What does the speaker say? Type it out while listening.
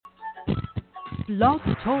Blog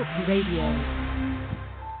Talk Radio.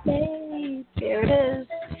 Yay, there it is.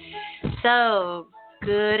 So,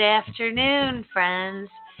 good afternoon, friends.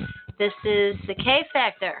 This is the K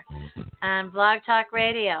Factor on Blog Talk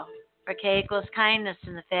Radio, where K equals kindness,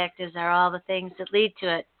 and the factors are all the things that lead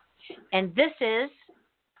to it. And this is,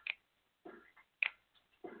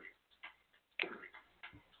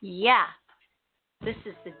 this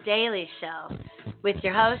is the Daily Show with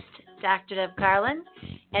your host, Dr. Deb Carlin,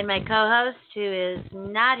 and my co-host, who is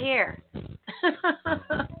not here.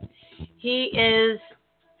 He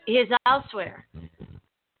is elsewhere.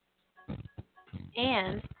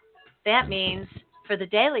 And that means for the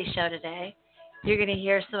Daily Show today, you're going to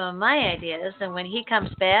hear some of my ideas, and when he comes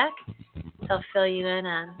back, he'll fill you in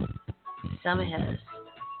on some of his.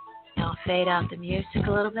 I'll fade out the music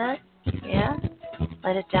a little bit. Yeah?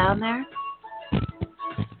 Let it down there.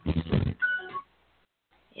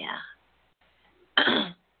 Yeah.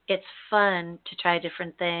 It's fun to try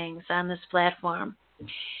different things on this platform.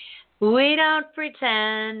 We don't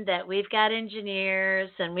pretend that we've got engineers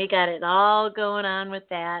and we got it all going on with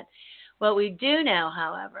that. What we do know,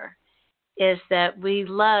 however, is that we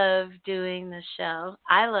love doing the show.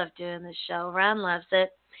 I love doing the show. Ron loves it.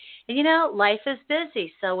 And, you know, life is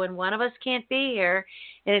busy. So when one of us can't be here,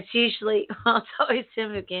 and it's usually, well, it's always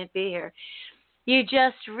him who can't be here, you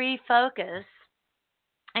just refocus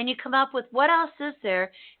and you come up with what else is there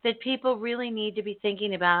that people really need to be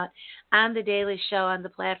thinking about on the Daily Show on the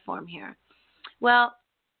platform here. Well,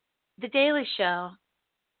 the Daily Show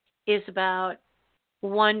is about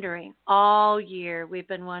wondering. All year we've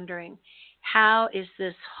been wondering, how is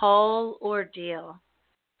this whole ordeal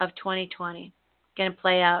of 2020 going to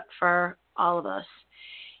play out for all of us?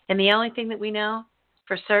 And the only thing that we know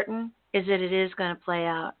for certain is that it is going to play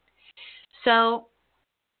out. So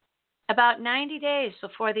about 90 days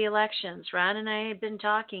before the elections, Ron and I had been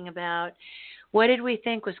talking about what did we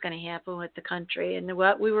think was going to happen with the country and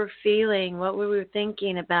what we were feeling, what we were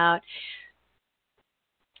thinking about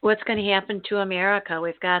what's going to happen to America.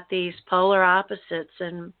 We've got these polar opposites,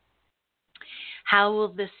 and how will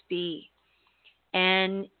this be?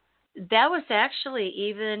 And that was actually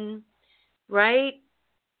even right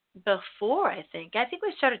before, I think. I think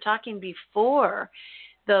we started talking before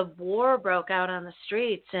the war broke out on the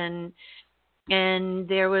streets, and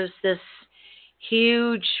there was this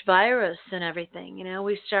huge virus and everything. You know,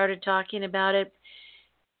 we started talking about it.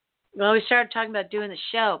 Well, we started talking about doing the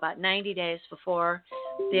show about 90 days before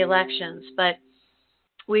the elections, but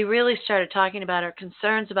we really started talking about our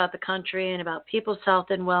concerns about the country and about people's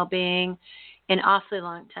health and well-being an awfully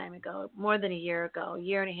long time ago, more than a year ago, a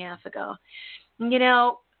year and a half ago. You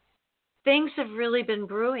know, things have really been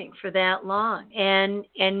brewing for that long, and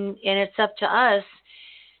it's up to us.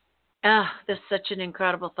 That's such an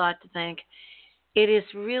incredible thought to think. It is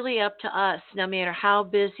really up to us, no matter how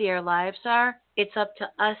busy our lives are, it's up to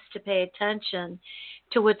us to pay attention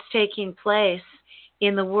to what's taking place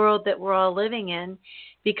in the world that we're all living in,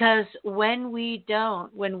 because when we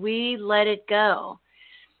don't, when we let it go,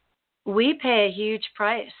 we pay a huge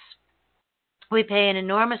price. We pay an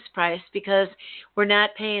enormous price because we're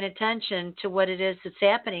not paying attention to what it is that's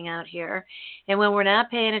happening out here. And when we're not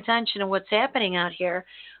paying attention to what's happening out here,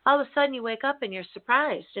 all of a sudden you wake up and you're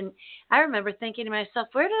surprised. And I remember thinking to myself,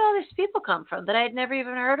 where did all these people come from that I had never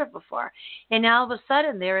even heard of before? And now all of a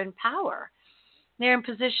sudden they're in power. They're in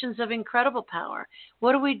positions of incredible power.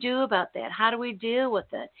 What do we do about that? How do we deal with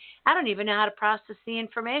it? I don't even know how to process the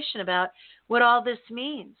information about what all this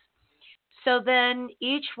means. So then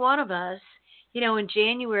each one of us, you know, in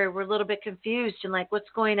January, we're a little bit confused and like, what's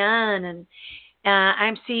going on? And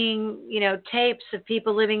I'm seeing, you know, tapes of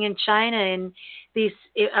people living in China in these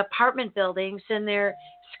apartment buildings, and they're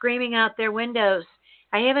screaming out their windows,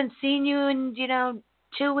 I haven't seen you in,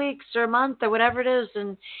 2 weeks or a month or whatever it is.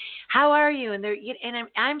 And how are you? And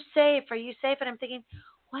I'm safe. Are you safe? And I'm thinking,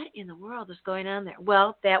 what in the world is going on there?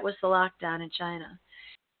 Well, that was the lockdown in China.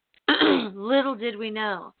 Little did we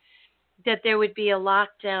know that there would be a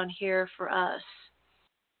lockdown here for us.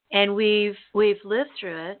 And we've lived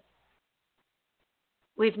through it.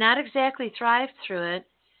 We've not exactly thrived through it,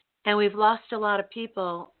 and we've lost a lot of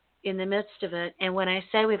people in the midst of it. And when I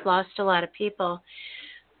say we've lost a lot of people,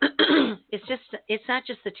 it's not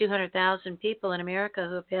just the 200,000 people in America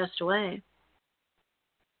who have passed away,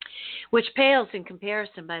 which pales in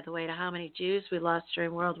comparison, by the way, to how many Jews we lost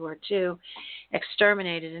during World War II,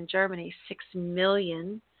 exterminated in Germany, 6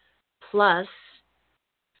 million plus.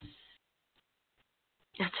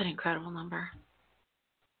 That's an incredible number.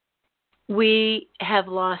 We have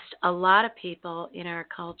lost a lot of people in our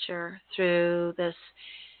culture through this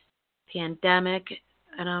pandemic,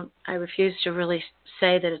 I refuse to really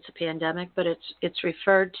say that it's a pandemic, but it's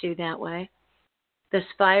referred to that way. This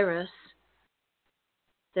virus,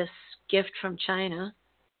 this gift from China,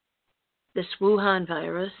 this Wuhan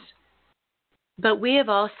virus. But we have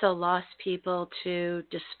also lost people to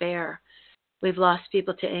despair. We've lost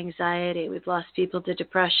people to anxiety. We've lost people to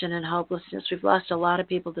depression and hopelessness. We've lost a lot of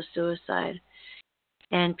people to suicide.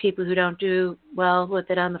 And people who don't do well with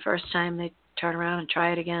it on the first time, they turn around and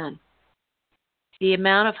try it again. The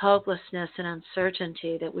amount of hopelessness and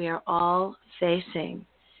uncertainty that we are all facing,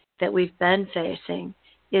 that we've been facing,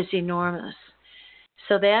 is enormous.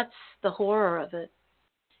 So that's the horror of it.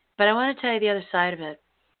 But I want to tell you the other side of it.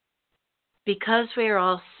 Because we are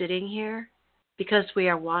all sitting here, because we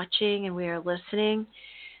are watching and we are listening,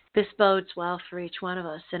 this bodes well for each one of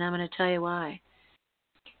us. And I'm going to tell you why.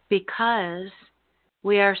 Because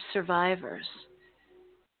we are survivors.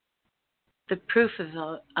 The proof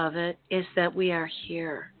of it is that we are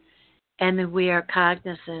here and that we are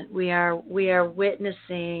cognizant. We are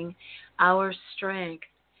witnessing our strength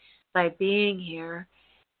by being here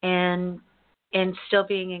and still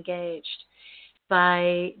being engaged,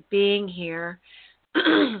 by being here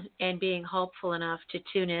and being hopeful enough to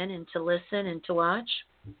tune in and to listen and to watch.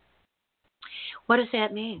 What does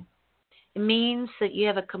that mean? It means that you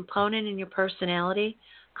have a component in your personality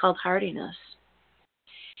called hardiness.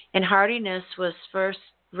 And hardiness was first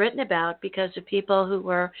written about because of people who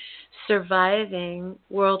were surviving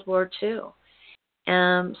World War II.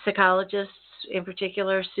 Psychologists, in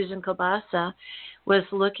particular Susan Kobasa, was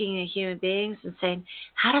looking at human beings and saying,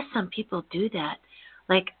 how do some people do that?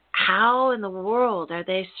 Like, how in the world are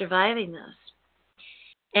they surviving this?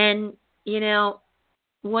 And,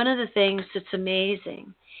 one of the things that's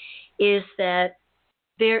amazing is that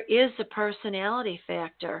there is a personality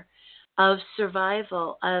factor of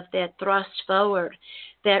survival, of that thrust forward,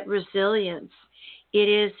 that resilience. It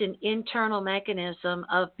is an internal mechanism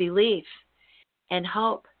of belief and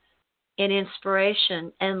hope and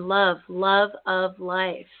inspiration and love of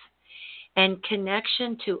life, and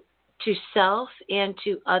connection to self and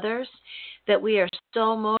to others, that we are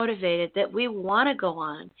so motivated that we want to go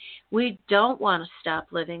on. We don't want to stop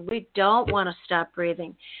living. We don't want to stop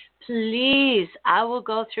breathing. Please, I will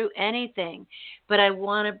go through anything, but I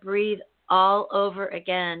want to breathe all over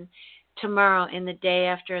again tomorrow and the day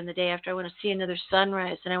after and the day after. I want to see another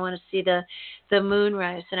sunrise, and I want to see the moon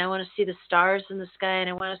rise, and I want to see the stars in the sky, and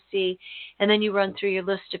I want to see, and then you run through your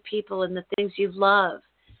list of people and the things you love,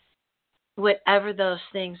 whatever those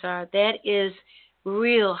things are. That is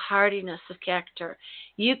real hardiness of character.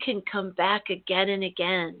 You can come back again and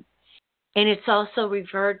again. And it's also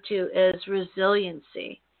referred to as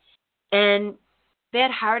resiliency. And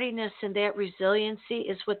that hardiness and that resiliency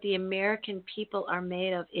is what the American people are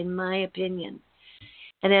made of, in my opinion.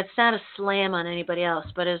 And that's not a slam on anybody else,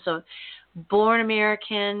 but as a born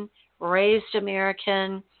American, raised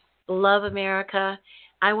American, love America,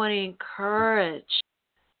 I want to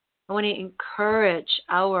encourage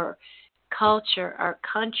our culture, our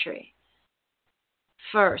country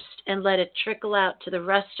first, and let it trickle out to the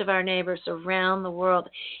rest of our neighbors around the world.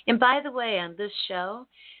 And by the way, on this show,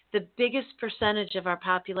 the biggest percentage of our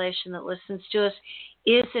population that listens to us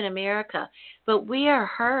is in America, but we are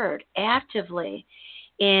heard actively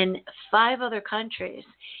in 5 other countries,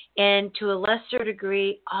 and to a lesser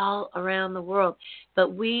degree all around the world.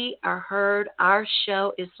 But we are heard, our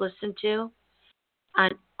show is listened to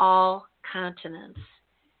on all continents.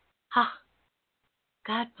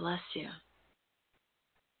 God bless you.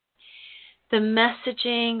 The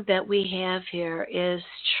messaging that we have here is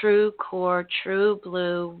true core, true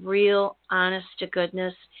blue, real, honest to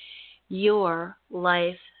goodness. Your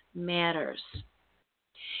life matters.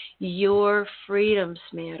 Your freedoms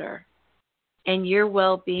matter. And your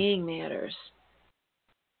well-being matters.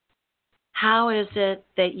 How is it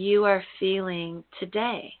that you are feeling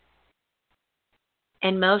today?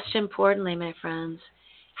 And most importantly, my friends,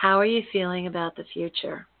 how are you feeling about the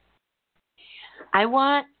future? I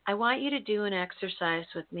want you to do an exercise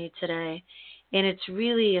with me today, and it's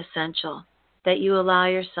really essential that you allow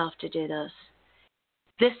yourself to do this.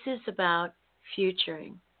 This is about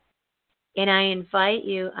futuring. And I invite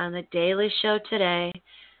you on the Daily Show today,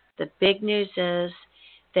 the big news is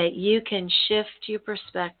that you can shift your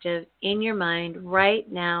perspective in your mind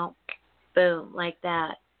right now, boom, like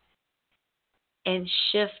that, and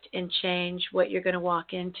shift and change what you're going to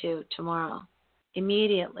walk into tomorrow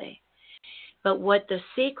immediately. But what the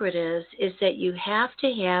secret is that you have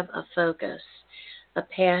to have a focus, a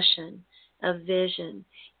passion, a vision,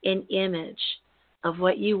 an image of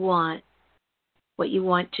what you want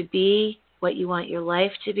to be, what you want your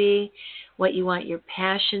life to be, what you want your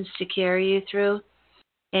passions to carry you through.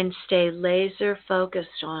 and stay laser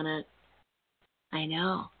focused on it. I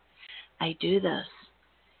know. I do this.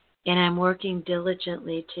 And I'm working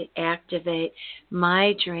diligently to activate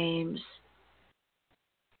my dreams.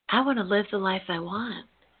 I want to live the life I want.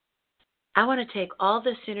 I want to take all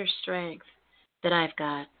this inner strength that I've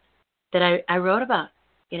got, that I wrote about,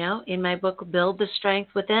 in my book, Build the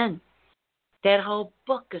Strength Within. That whole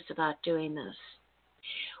book is about doing this.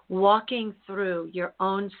 Walking through your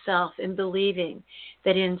own self and believing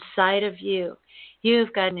that inside of you,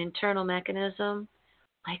 you've got an internal mechanism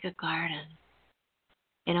like a garden.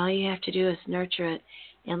 And all you have to do is nurture it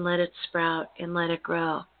and let it sprout and let it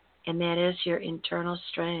grow. And that is your internal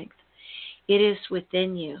strength. It is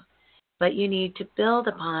within you, but you need to build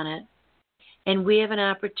upon it. And we have an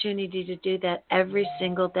opportunity to do that every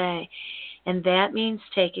single day. And that means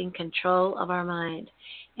taking control of our mind.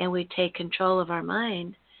 And we take control of our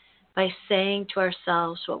mind by saying to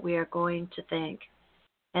ourselves what we are going to think.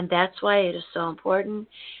 And that's why it is so important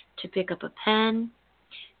to pick up a pen,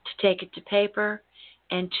 to take it to paper,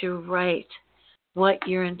 and to write what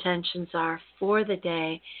your intentions are for the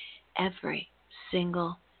day, every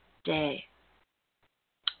single day,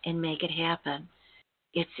 and make it happen.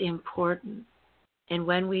 It's important. And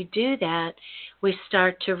when we do that, we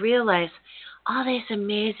start to realize all these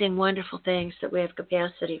amazing, wonderful things that we have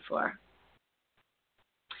capacity for.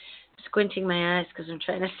 I'm squinting my eyes because I'm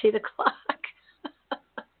trying to see the clock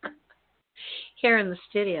here in the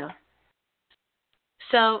studio.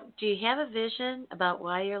 So, do you have a vision about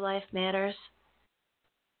why your life matters?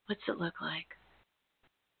 What's it look like?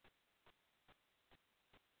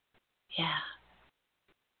 Yeah.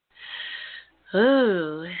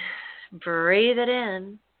 Ooh, breathe it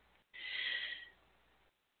in.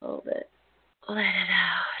 Hold it. Let it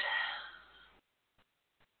out.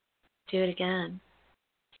 Do it again.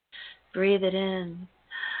 Breathe it in.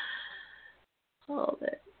 Hold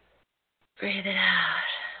it. Breathe it out.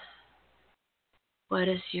 What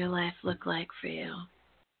does your life look like for you?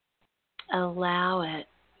 Allow it.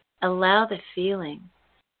 Allow the feeling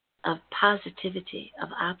of positivity, of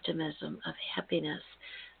optimism, of happiness,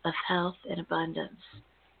 of health and abundance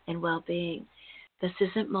and well-being. This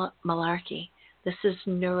isn't malarkey. This is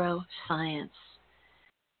neuroscience.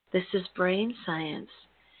 This is brain science.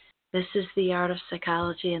 This is the art of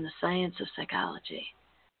psychology and the science of psychology.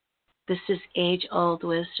 This is age-old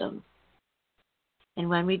wisdom. And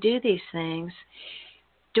when we do these things,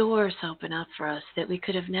 doors open up for us that we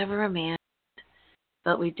could have never imagined,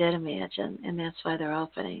 but we did imagine, and that's why they're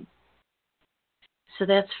opening. So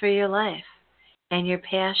that's for your life and your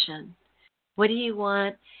passion. What do you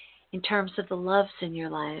want in terms of the loves in your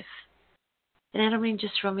life? And I don't mean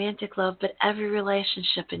just romantic love, but every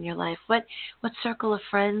relationship in your life. What circle of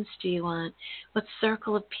friends do you want? What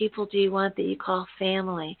circle of people do you want that you call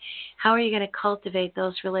family? How are you going to cultivate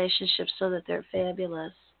those relationships so that they're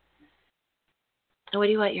fabulous? And what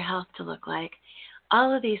do you want your health to look like?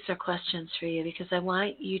 All of these are questions for you because I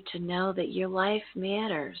want you to know that your life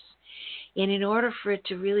matters. And in order for it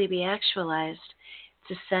to really be actualized,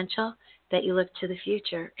 it's essential that you look to the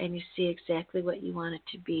future and you see exactly what you want it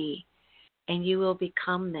to be. And you will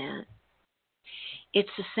become that. It's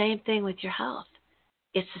the same thing with your health.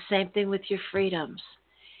 It's the same thing with your freedoms.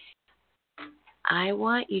 I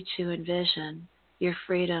want you to envision your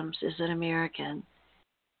freedoms as an American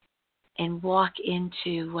and walk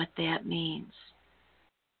into what that means.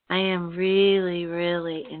 I am really,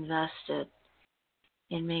 really invested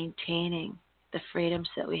in maintaining the freedoms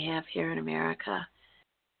that we have here in America.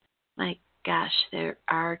 My gosh, there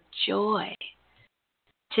are joy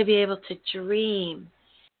to be able to dream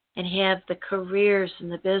and have the careers and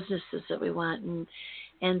the businesses that we want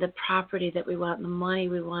and the property that we want and the money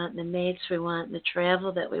we want and the mates we want and the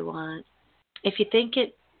travel that we want. If you think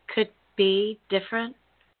it could be different,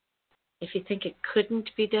 if you think it couldn't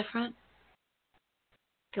be different,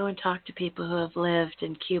 go and talk to people who have lived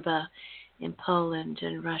in Cuba, in Poland,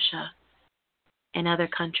 in Russia, and other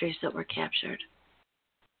countries that were captured.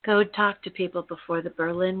 Go talk to people before the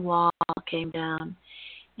Berlin Wall came down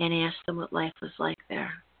and ask them what life was like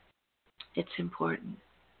there. It's important.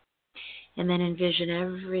 And then envision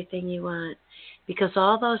everything you want. Because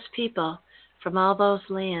all those people from all those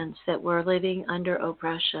lands that were living under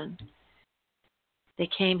oppression, they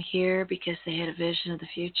came here because they had a vision of the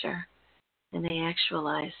future and they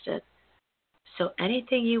actualized it. So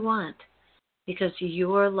anything you want, because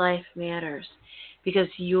your life matters, because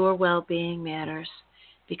your well-being matters,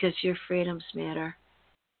 because your freedoms matter,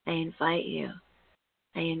 I invite you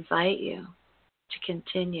to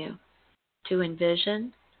continue to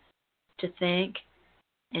envision, to think,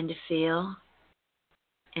 and to feel,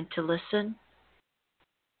 and to listen,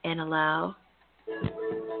 and allow,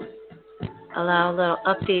 allow a little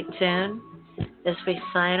upbeat tune as we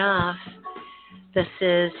sign off. This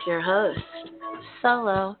is your host,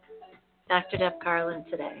 solo, Dr. Deb Carlin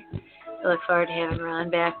today. I look forward to having Ron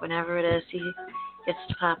back whenever it is he gets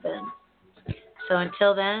to pop in. So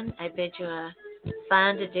until then, I bid you a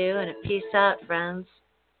fond adieu and a peace out, friends.